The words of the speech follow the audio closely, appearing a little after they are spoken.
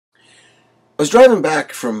was driving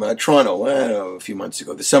back from Toronto a few months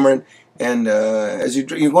ago, this summer, and as you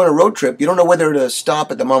go on a road trip, you don't know whether to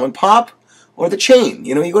stop at the mom and pop or the chain.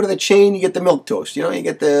 You know, you go to the chain, you get the milquetoast. You know, you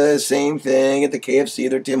get the same thing at the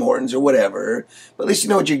KFC or Tim Hortons or whatever. But at least you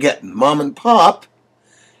know what you're getting. Mom and pop,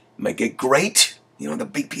 you might get great. You know, the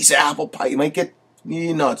big piece of apple pie, you might get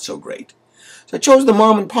not so great. So I chose the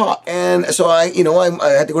mom and pop, and so I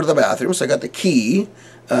had to go to the bathroom, so I got the key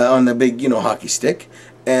on the big, hockey stick.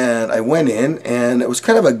 And I went in, and it was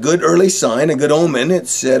kind of a good early sign, a good omen. It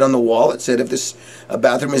said on the wall, it said, if this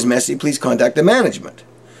bathroom is messy, please contact the management.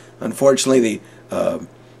 Unfortunately, the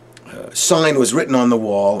sign was written on the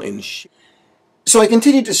wall in So I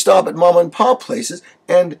continued to stop at mom and pop places,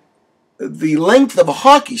 and the length of a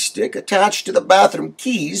hockey stick attached to the bathroom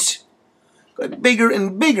keys got bigger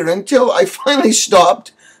and bigger until I finally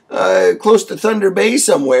stopped close to Thunder Bay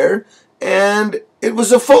somewhere, and it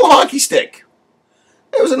was a full hockey stick.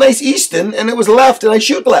 It was a nice Easton, and it was left, and I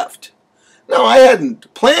shoot left. Now, I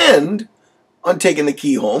hadn't planned on taking the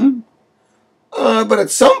key home, but at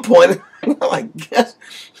some point, well, I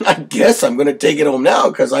guess I'm going to take it home now,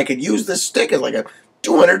 because I could use this stick as like a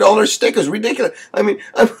 $200 stick. It's ridiculous. I mean,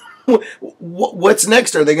 what's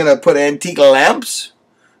next? Are they going to put antique lamps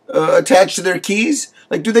attached to their keys?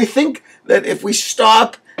 Like, do they think that if we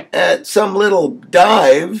stop at some little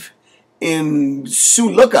dive in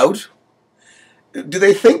Sioux Lookout, do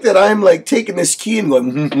they think that I'm like taking this key and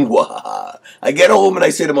going, wah? I get home and I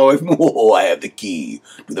say to my wife, oh, I have the key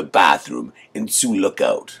to the bathroom in Sioux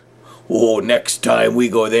Lookout. Oh, next time we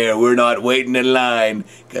go there, we're not waiting in line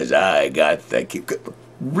because I got the key.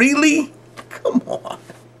 Really? Come on.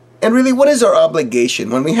 And really, what is our obligation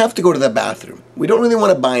when we have to go to the bathroom? We don't really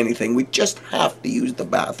want to buy anything. We just have to use the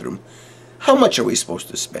bathroom. How much are we supposed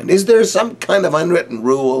to spend? Is there some kind of unwritten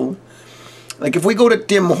rule? Like if we go to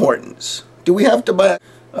Tim Hortons, do we have to buy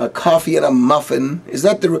a coffee and a muffin? Is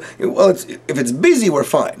that the... Well, if it's busy, we're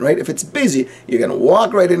fine, right? If it's busy, you're going to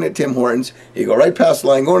walk right into Tim Hortons, you go right past the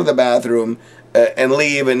line, go to the bathroom, and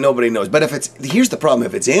leave, and nobody knows. But if it's... Here's the problem.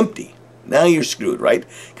 If it's empty, now you're screwed, right?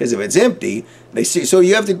 Because if it's empty, they see... So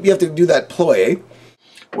you have to do that ploy,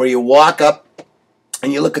 where you walk up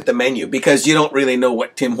and you look at the menu, because you don't really know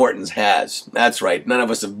what Tim Hortons has. That's right. None of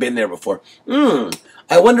us have been there before.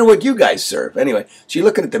 I wonder what you guys serve. Anyway, so you're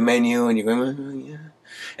looking at the menu and you're going, oh, yeah.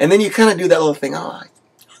 And then you kind of do that little thing, I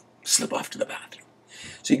slip off to the bathroom.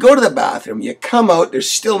 So you go to the bathroom, you come out, there's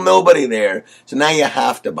still nobody there, so now you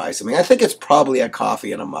have to buy something. I think it's probably a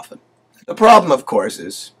coffee and a muffin. The problem, of course,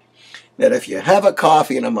 is that if you have a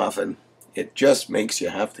coffee and a muffin, it just makes you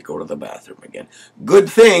have to go to the bathroom again. Good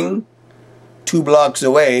thing, 2 blocks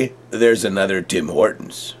away, there's another Tim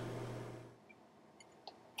Hortons.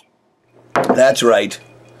 That's right,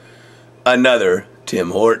 another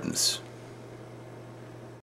Tim Hortons.